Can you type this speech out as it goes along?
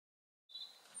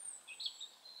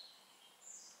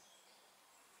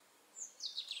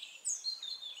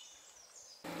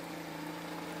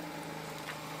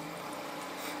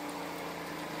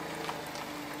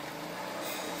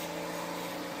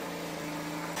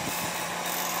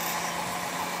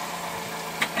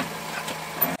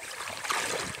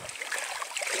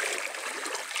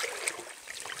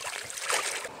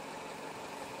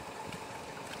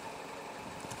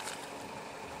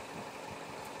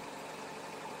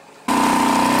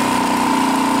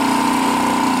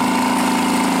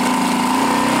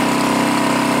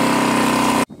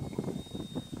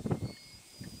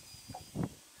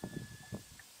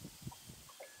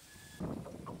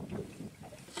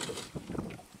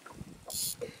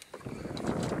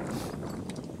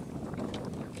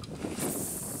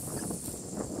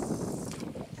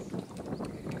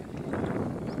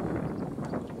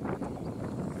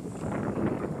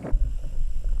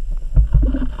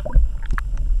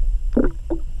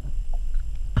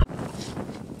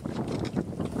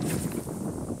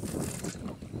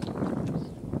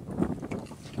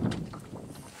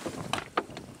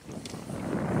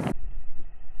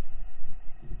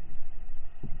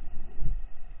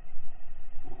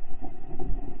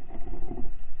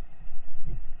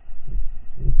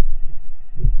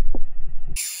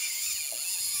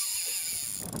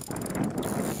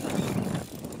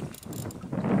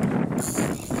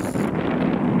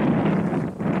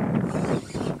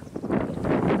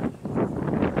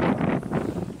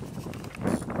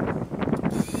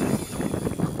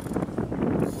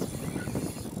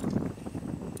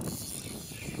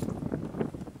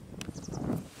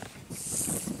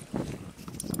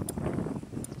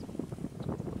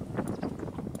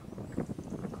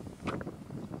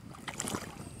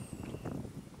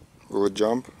Will it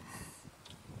jump?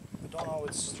 I don't know,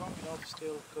 it's strong enough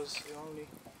still because you only...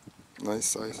 Nice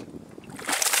size.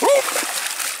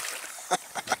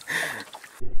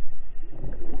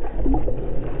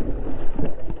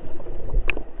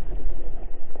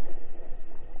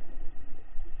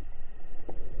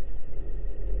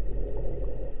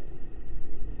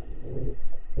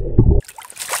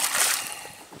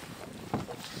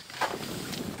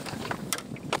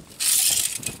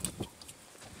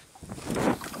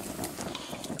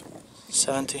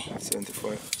 $70.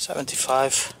 75.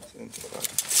 75. 75.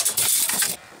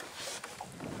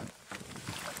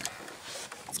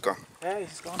 It's gone. Yeah,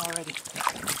 he's gone already.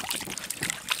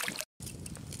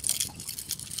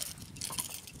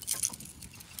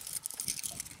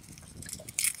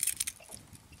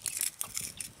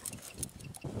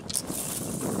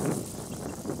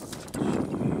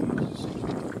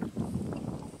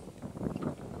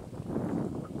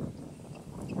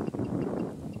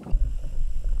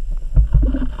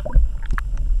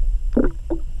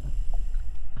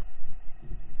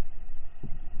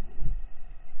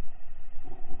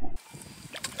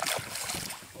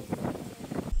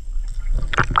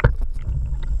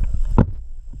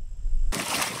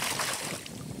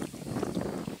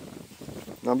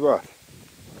 Not bad.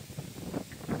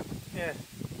 Yeah.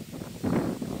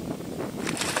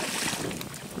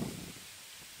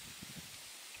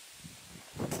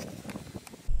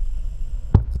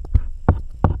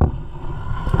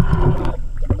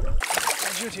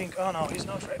 What do you think? Oh no, he's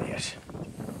not ready yet.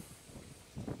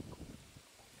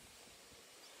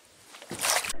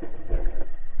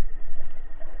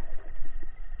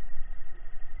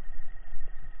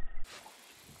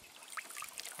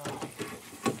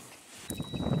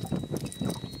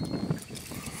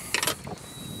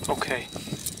 Okay,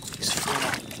 he's free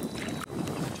now.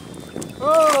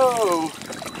 Oh!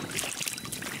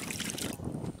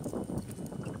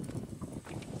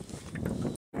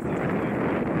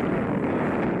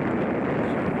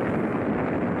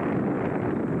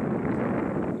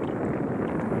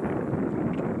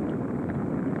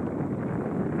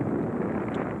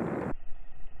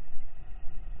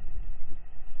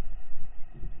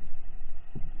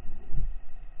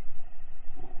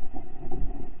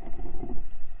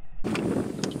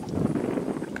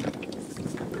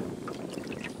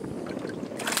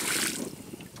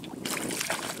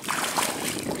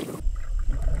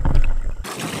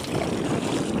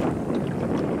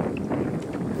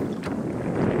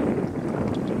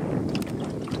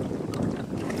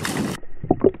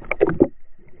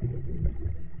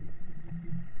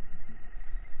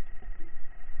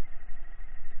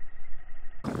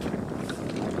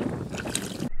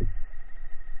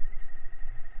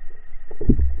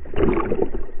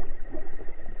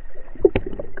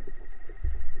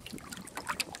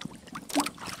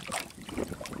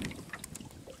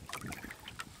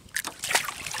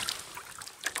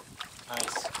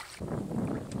 Nice.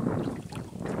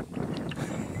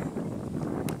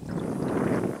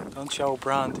 Don't show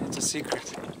brand, it's a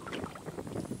secret.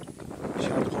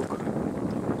 Sharp hook.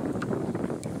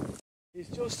 He's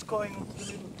just going up the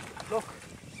middle. Look.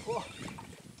 Whoa.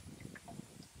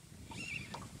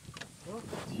 Look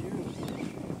at you.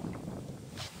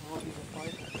 Oh, he's a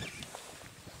fighter.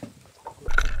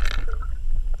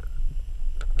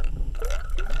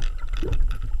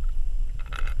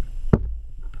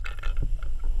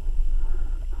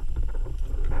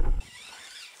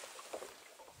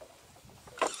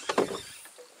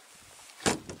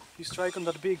 You strike on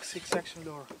that big 6-section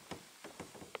lure.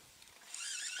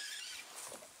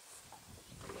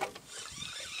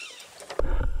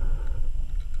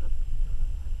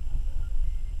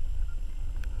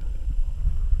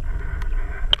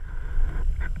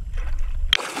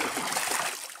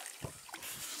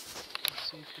 Let's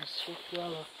see if he's hooked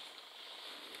well or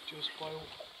just by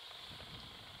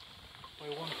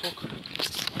one hook.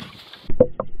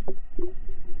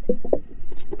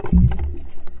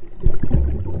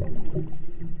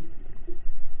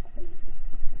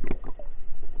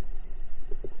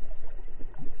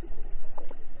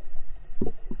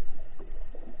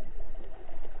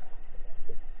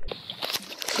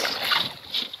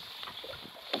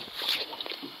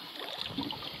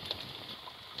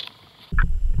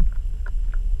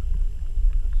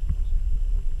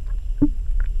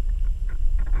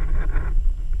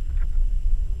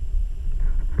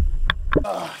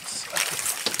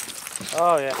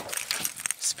 Oh yeah,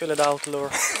 spill it out, lure.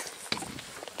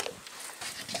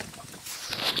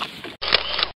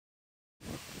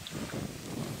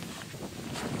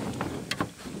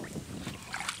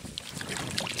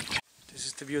 This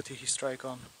is the beauty he strike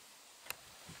on.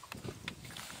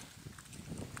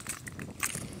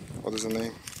 What is the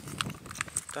name?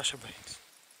 Dasher baits.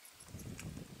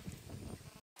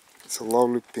 It's a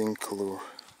lovely pink lure,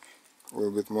 a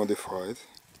little bit modified.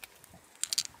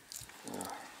 Yeah.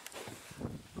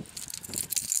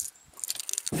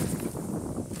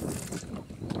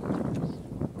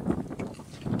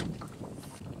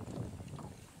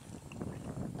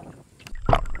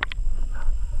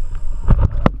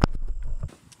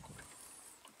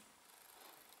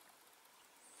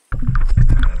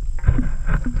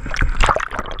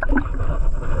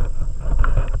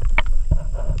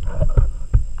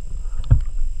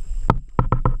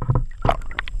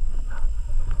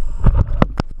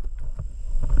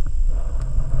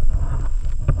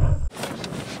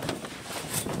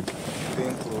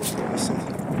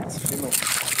 It's female.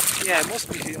 Yeah, it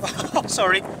must be. Oh,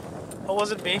 sorry. That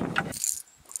wasn't me.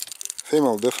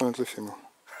 Female, definitely female.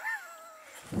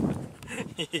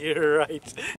 You're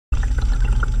right.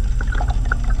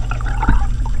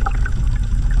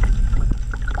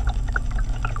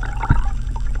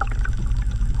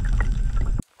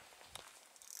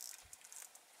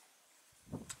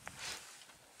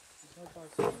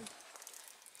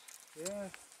 Yeah.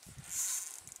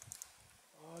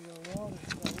 Oh, your water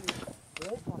is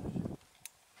great on it.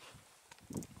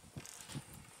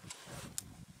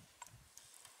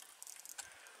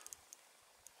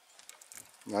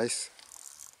 Nice.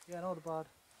 Yeah, not bad.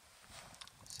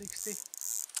 60.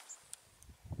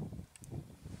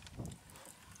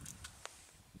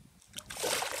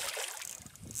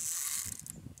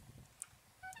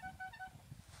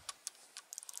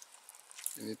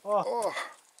 You need... Oh. Oh.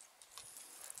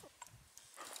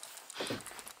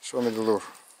 Show me the lure,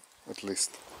 at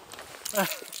least.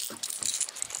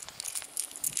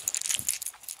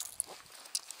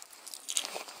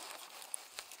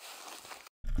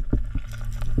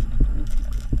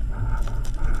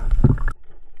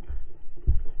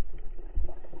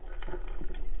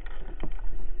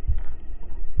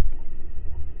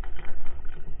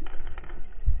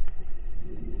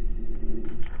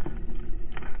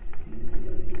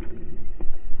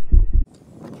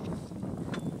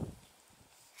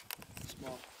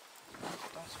 Small.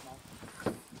 That's small.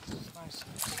 It's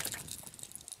nice.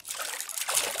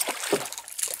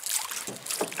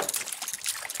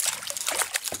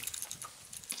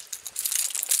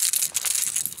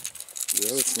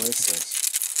 Yeah, that's nice size.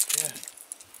 Yeah.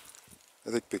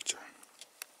 I take picture.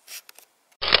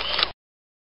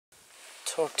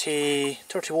 30,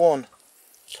 31.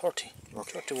 30.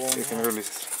 Okay, 31. you can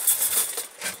release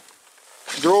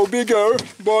it. Grow bigger,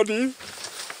 buddy.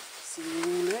 See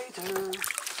you later.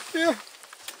 Yeah.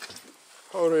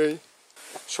 Hooray.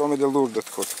 Show me the lure that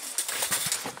caught.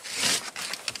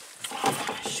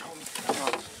 Show me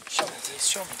that. Show me this.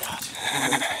 Show me that.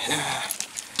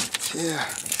 Yeah.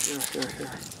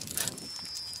 Here.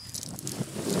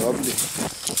 Lovely.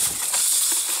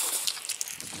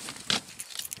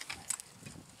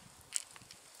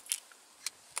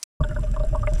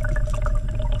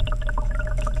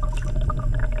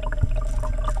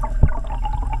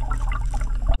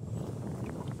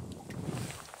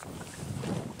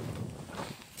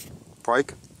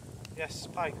 Pike? Yes,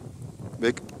 Pike.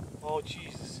 Big? Oh,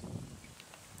 Jesus.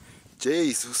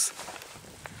 Jesus.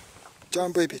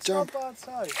 Jump, baby, It's jump. not bad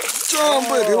size. Jump,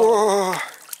 baby. Whoa.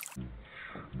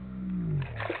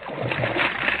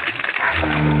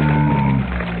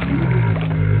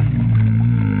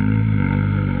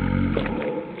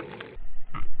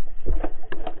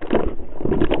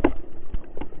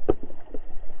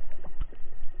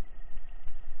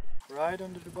 Right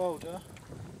under the boat, huh?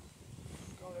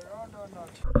 Go around or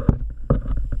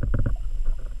not?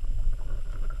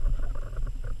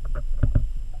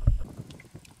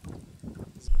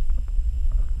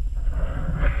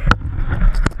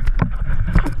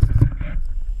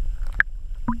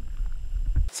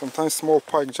 Sometimes small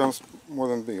pike jumps more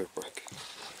than bigger pike.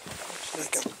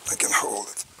 I can hold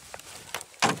it.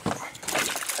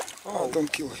 Oh,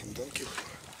 don't kill him, don't kill him.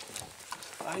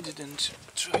 I didn't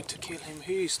try to kill him,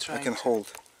 he's trying I can to. hold.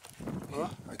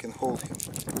 What? I can hold him.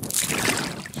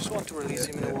 Just want to release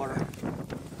him in the water.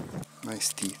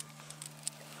 Nice teeth.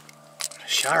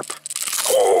 Sharp.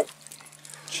 Oh!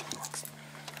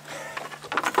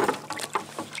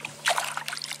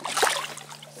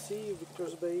 See you,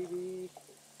 Victor's baby.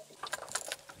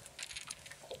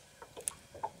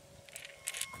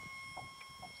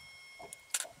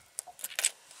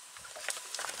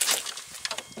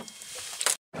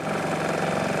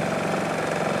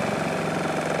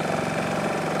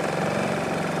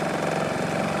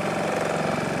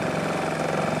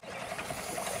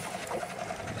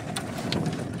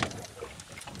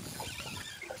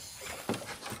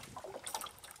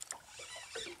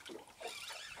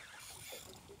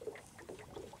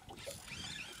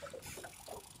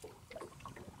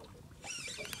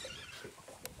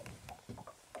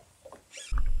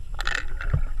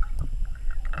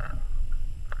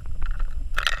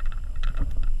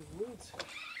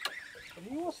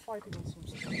 fighting on some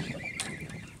stuff.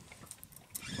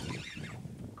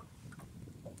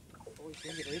 Oh, I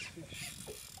think it is fish.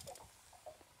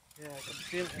 Yeah, I can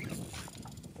feel him.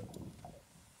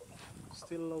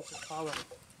 Still loads of power.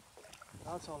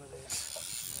 That's all it is.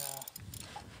 Yeah.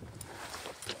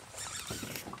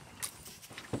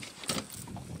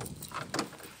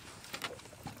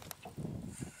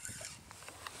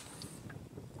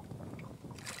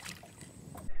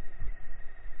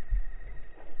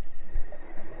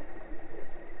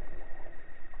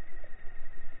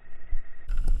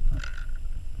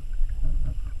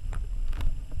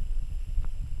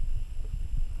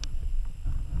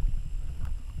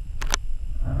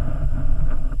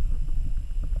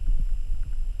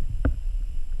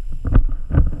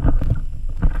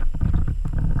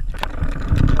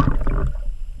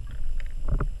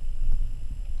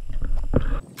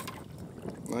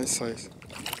 Nice size.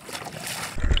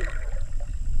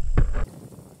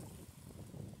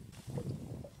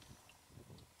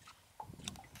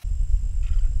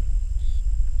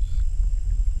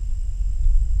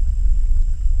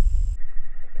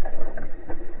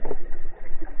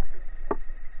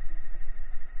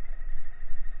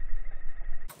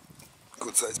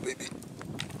 Good size, baby.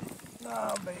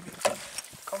 No, baby.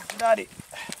 Come to daddy.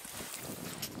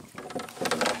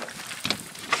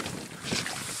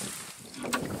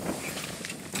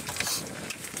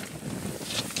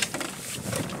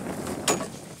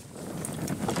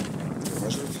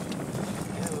 Measure it.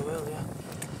 Yeah, we will, yeah.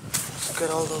 Let's get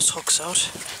all those hooks out.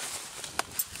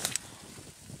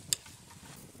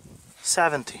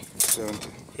 70. 70.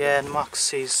 Yeah, and Max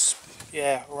sees,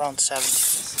 yeah, around 70.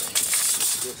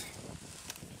 Good.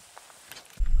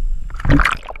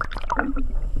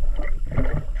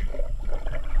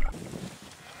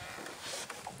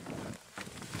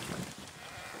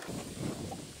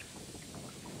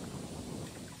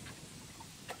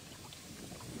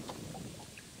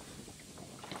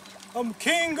 I'm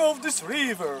king of this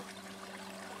river.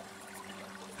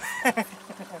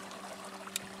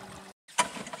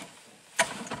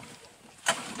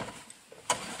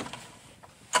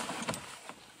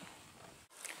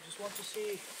 Just want to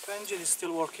see if the engine is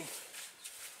still working.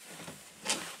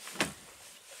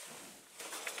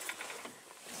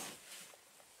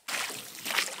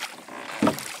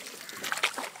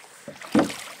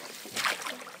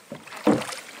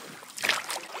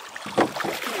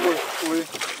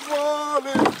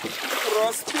 Выплывали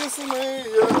расписные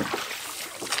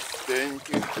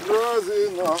деньги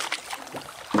разина.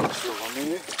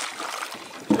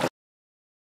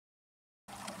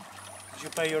 Did you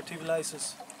pay your TV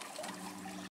license?